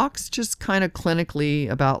 it talks just kind of clinically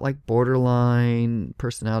about like borderline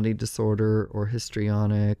personality disorder or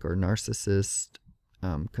histrionic or narcissist,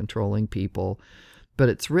 controlling people. But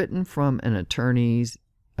it's written from an attorney's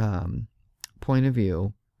point of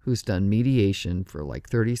view who's done mediation for like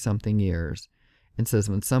 30-something years and says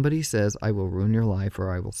when somebody says, I will ruin your life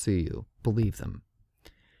or I will sue you, believe them.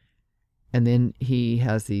 And then he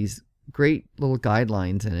has these great little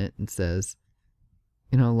guidelines in it and says,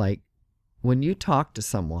 like when you talk to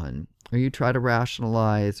someone or you try to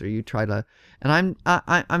rationalize or you try to, and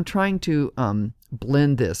I'm trying to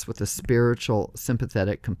blend this with a spiritual,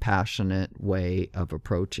 sympathetic, compassionate way of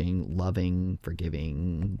approaching loving,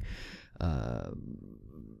 forgiving,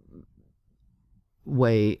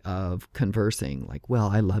 way of conversing, like, well,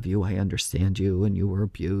 I love you, I understand you, and you were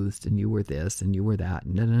abused, and you were this, and you were that,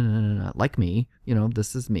 and like me,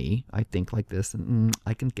 this is me, I think like this, and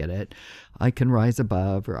I can get it, I can rise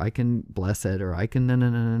above, or I can bless it, or I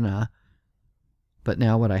can But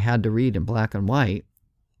now what I had to read in black and white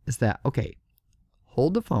is that, okay,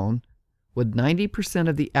 hold the phone, would 90%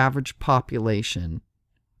 of the average population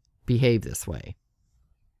behave this way?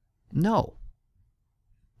 No.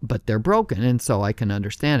 But they're broken, and so I can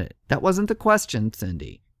understand it. That wasn't the question,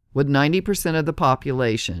 Cindy. Would 90% of the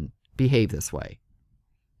population behave this way?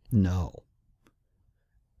 No.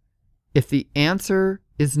 If the answer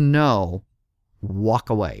is no, walk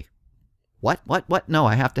away. What? No,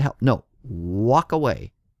 I have to help. No, walk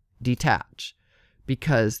away. Detach.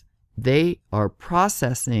 Because they are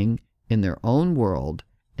processing in their own world,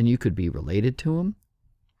 and you could be related to them.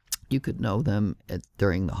 You could know them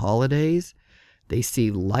during the holidays. They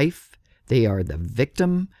see life. They are the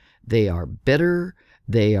victim. They are bitter.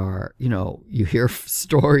 They are, you hear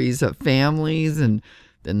stories of families, and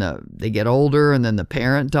then they get older, and then the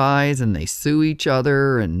parent dies, and they sue each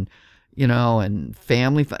other, and and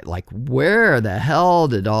family, like, where the hell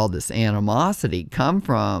did all this animosity come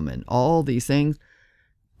from, and all these things?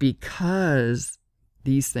 Because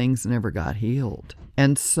these things never got healed.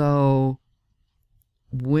 And so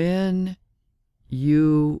when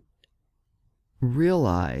you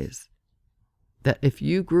realize that if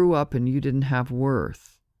you grew up and you didn't have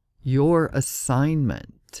worth, your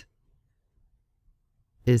assignment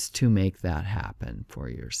is to make that happen for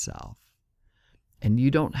yourself. And you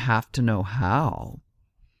don't have to know how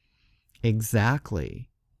exactly,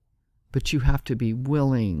 but you have to be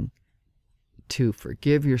willing to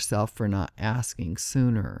forgive yourself for not asking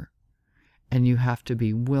sooner. And you have to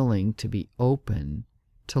be willing to be open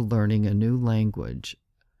to learning a new language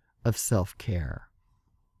of self-care.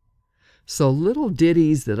 So little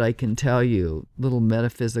ditties that I can tell you, little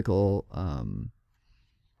metaphysical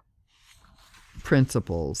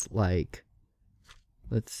principles, like,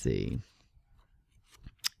 let's see,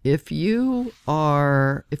 if you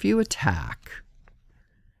attack,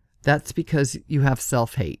 that's because you have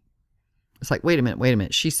self-hate. It's like, wait a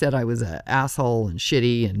minute. She said I was an asshole and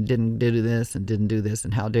shitty and didn't do this and didn't do this,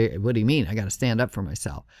 and what do you mean? I got to stand up for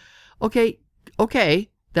myself. Okay.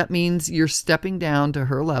 That means you're stepping down to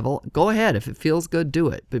her level. Go ahead. If it feels good, do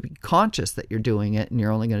it. But be conscious that you're doing it, and you're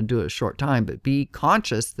only going to do it a short time. But be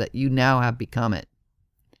conscious that you now have become it.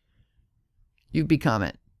 You've become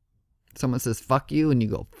it. Someone says, fuck you, and you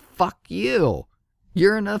go, fuck you.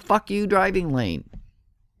 You're in a fuck you driving lane.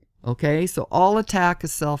 Okay? So all attack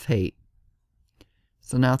is self-hate.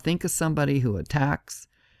 So now think of somebody who attacks.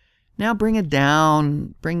 Now bring it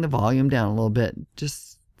down. Bring the volume down a little bit.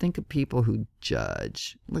 Just think of people who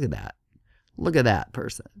judge. Look at that. Look at that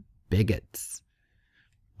person. Bigots.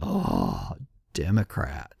 Oh,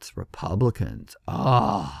 Democrats, Republicans.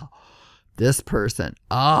 Oh, this person.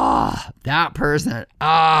 That person.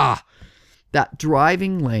 That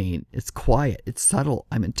driving lane. It's quiet. It's subtle.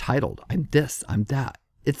 I'm entitled. I'm this. I'm that.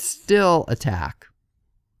 It's still attack.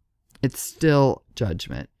 It's still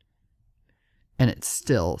judgment. And it's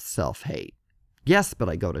still self-hate. Yes, but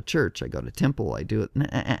I go to church, I go to temple, I do it.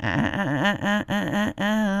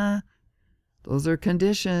 Those are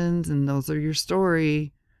conditions, and those are your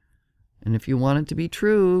story. And if you want it to be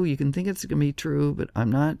true, you can think it's going to be true, but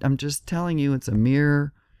I'm just telling you, it's a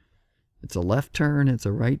mirror. It's a left turn, it's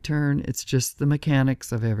a right turn. It's just the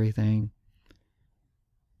mechanics of everything.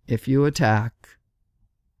 If you attack,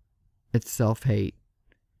 it's self-hate.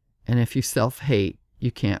 And if you self-hate,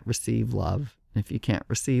 you can't receive love. And if you can't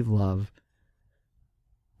receive love,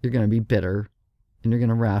 you're going to be bitter, and you're going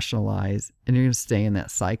to rationalize, and you're going to stay in that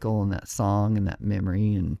cycle and that song and that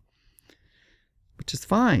memory, and which is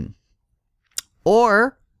fine.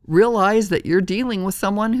 Or realize that you're dealing with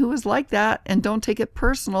someone who is like that, and don't take it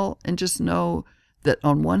personal, and just know that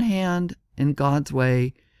on one hand, in God's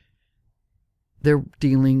way, they're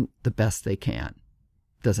dealing the best they can.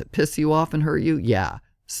 Does it piss you off and hurt you? Yeah.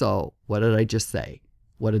 So what did I just say?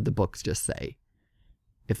 What did the books just say?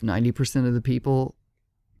 If 90% of the people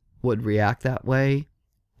would react that way,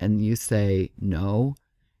 and you say no,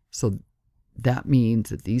 so that means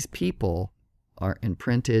that these people are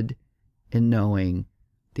imprinted in knowing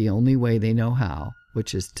the only way they know how,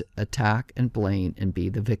 which is to attack and blame and be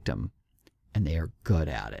the victim. and they are good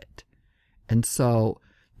at it. And so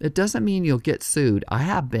it doesn't mean you'll get sued. I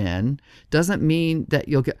have been. Doesn't mean that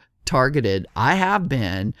you'll get targeted. I have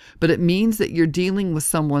been. But it means that you're dealing with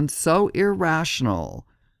someone so irrational.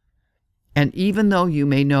 And even though you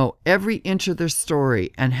may know every inch of their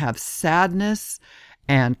story and have sadness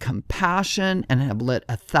and compassion and have lit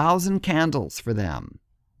 1,000 candles for them,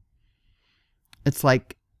 it's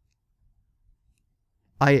like,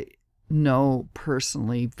 I know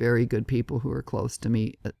personally very good people who are close to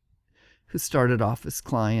me who started off as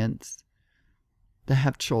clients that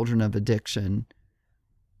have children of addiction.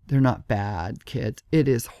 They're not bad kids. It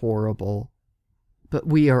is horrible. But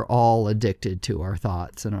we are all addicted to our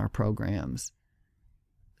thoughts and our programs.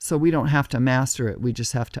 So we don't have to master it. We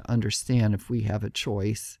just have to understand if we have a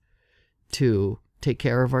choice to take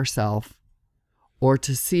care of ourselves or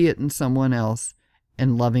to see it in someone else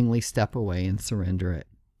and lovingly step away and surrender it.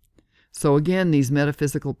 So again, these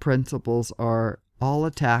metaphysical principles are: all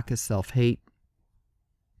attack is self-hate.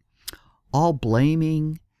 All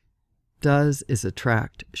blaming does is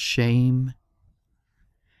attract shame.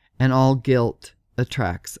 And all guilt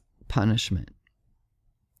attracts punishment.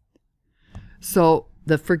 So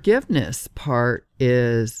the forgiveness part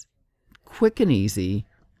is quick and easy.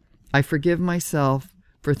 I forgive myself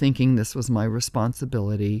for thinking this was my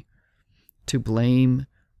responsibility to blame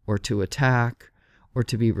or to attack or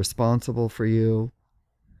to be responsible for you.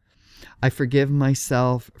 I forgive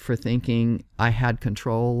myself for thinking I had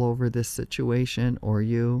control over this situation or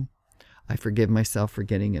you. I forgive myself for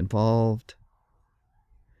getting involved.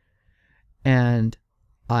 And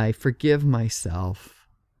I forgive myself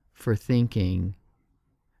for thinking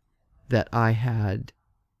that I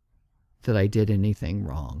did anything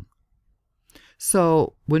wrong.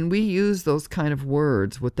 So when we use those kind of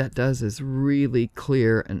words, what that does is really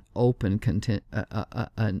clear an open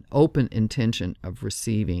intention of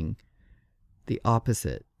receiving the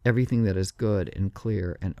opposite, everything that is good and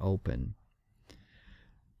clear and open.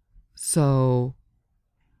 So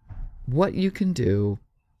what you can do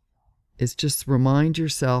is just remind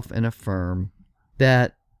yourself and affirm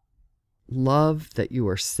that love, that you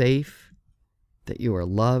are safe, that you are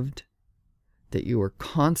loved, that you are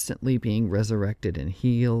constantly being resurrected and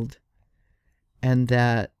healed, and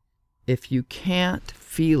that if you can't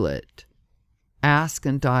feel it, ask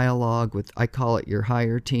and dialogue with, I call it your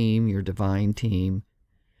higher team, your divine team.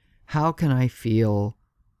 How can I feel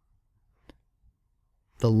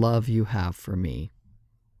the love you have for me?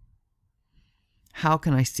 How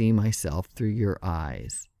can I see myself through your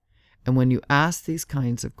eyes? And when you ask these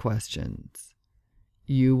kinds of questions,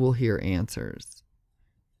 you will hear answers.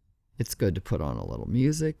 It's good to put on a little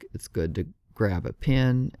music. It's good to grab a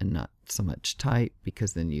pen and not so much type,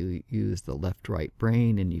 because then you use the left-right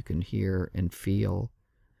brain and you can hear and feel.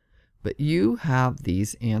 But you have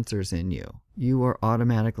these answers in you. You are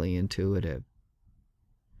automatically intuitive.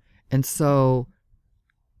 And so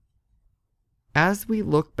as we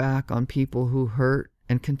look back on people who hurt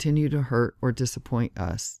and continue to hurt or disappoint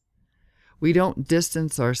us, we don't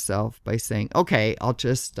distance ourselves by saying, okay, I'll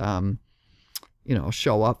just,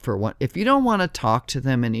 show up for one. If you don't want to talk to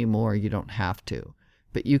them anymore, you don't have to.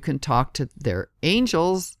 But you can talk to their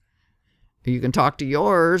angels. You can talk to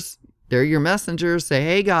yours. They're your messengers. Say,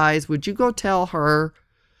 hey guys, would you go tell her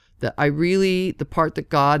that the part that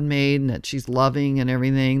God made and that she's loving and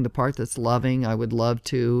everything, the part that's loving, I would love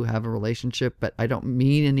to have a relationship, but I don't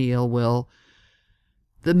mean any ill will.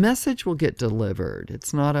 The message will get delivered.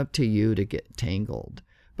 It's not up to you to get tangled.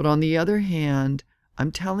 But on the other hand,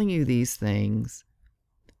 I'm telling you these things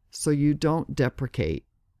so you don't deprecate,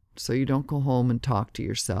 so you don't go home and talk to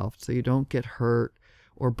yourself, so you don't get hurt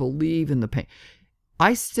or believe in the pain.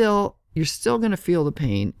 You're still going to feel the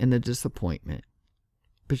pain and the disappointment,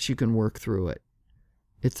 but you can work through it.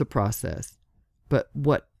 It's a process. But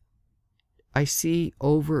what I see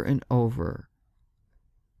over and over,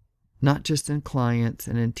 not just in clients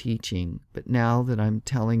and in teaching, but now that I'm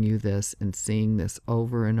telling you this and seeing this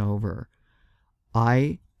over and over,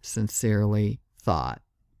 I sincerely thought,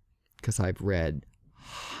 because I've read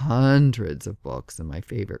hundreds of books, and my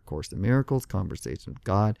favorite, Course in Miracles, Conversation with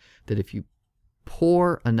God, that if you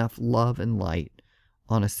pour enough love and light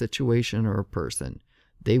on a situation or a person,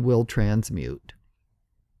 they will transmute.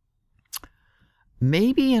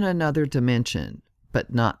 Maybe in another dimension,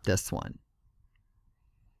 but not this one.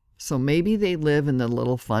 So maybe they live in the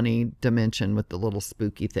little funny dimension with the little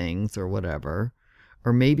spooky things or whatever.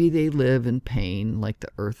 Or maybe they live in pain like the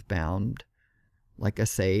earthbound. Like I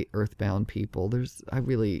say, earthbound people.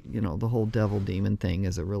 The whole devil demon thing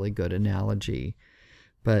is a really good analogy.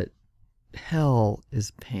 But hell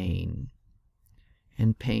is pain.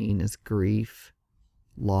 And pain is grief,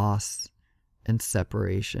 loss, and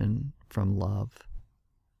separation from love.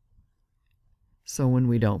 So when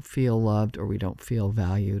we don't feel loved, or we don't feel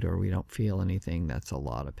valued, or we don't feel anything, that's a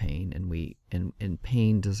lot of pain. And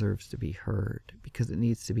pain deserves to be heard, because it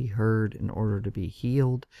needs to be heard in order to be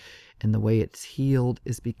healed. And the way it's healed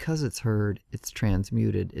is because it's heard, it's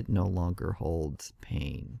transmuted, it no longer holds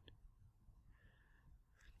pain.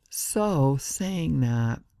 So, saying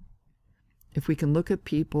that, if we can look at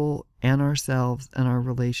people and ourselves and our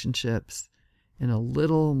relationships in a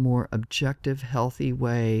little more objective, healthy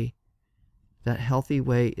way, that healthy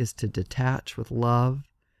way is to detach with love,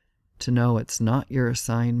 to know it's not your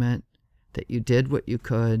assignment, that you did what you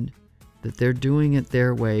could, that they're doing it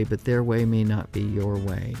their way, but their way may not be your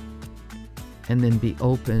way. And then be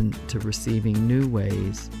open to receiving new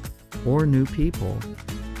ways or new people.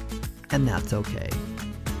 And that's okay.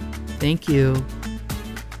 Thank you.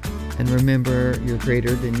 And remember, you're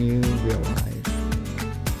greater than you realize.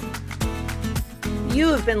 You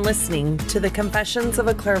have been listening to the Confessions of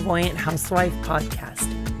a Clairvoyant Housewife podcast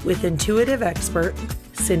with intuitive expert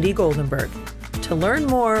Cindy Goldenberg. To learn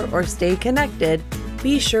more or stay connected,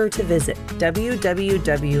 be sure to visit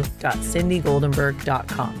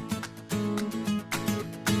www.cindygoldenberg.com.